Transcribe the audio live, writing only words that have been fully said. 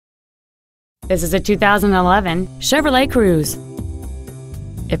This is a 2011 Chevrolet CRUZE.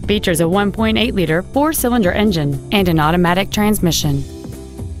 It features a 1.8-liter four-cylinder engine and an automatic transmission.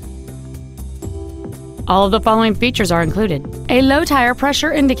 All of the following features are included: a low tire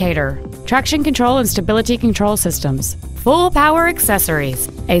pressure indicator, traction control and stability control systems, full power accessories,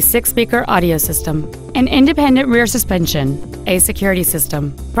 a 6-speaker audio system, an independent rear suspension, a security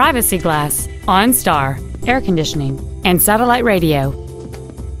system, privacy glass, OnStar, air conditioning, and satellite radio.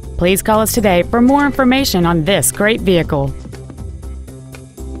 Please call us today for more information on this great vehicle.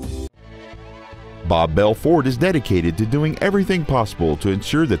 Bob Bell Ford is dedicated to doing everything possible to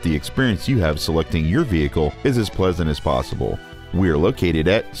ensure that the experience you have selecting your vehicle is as pleasant as possible. We are located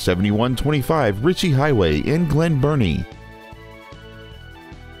at 7125 Ritchie Highway in Glen Burnie.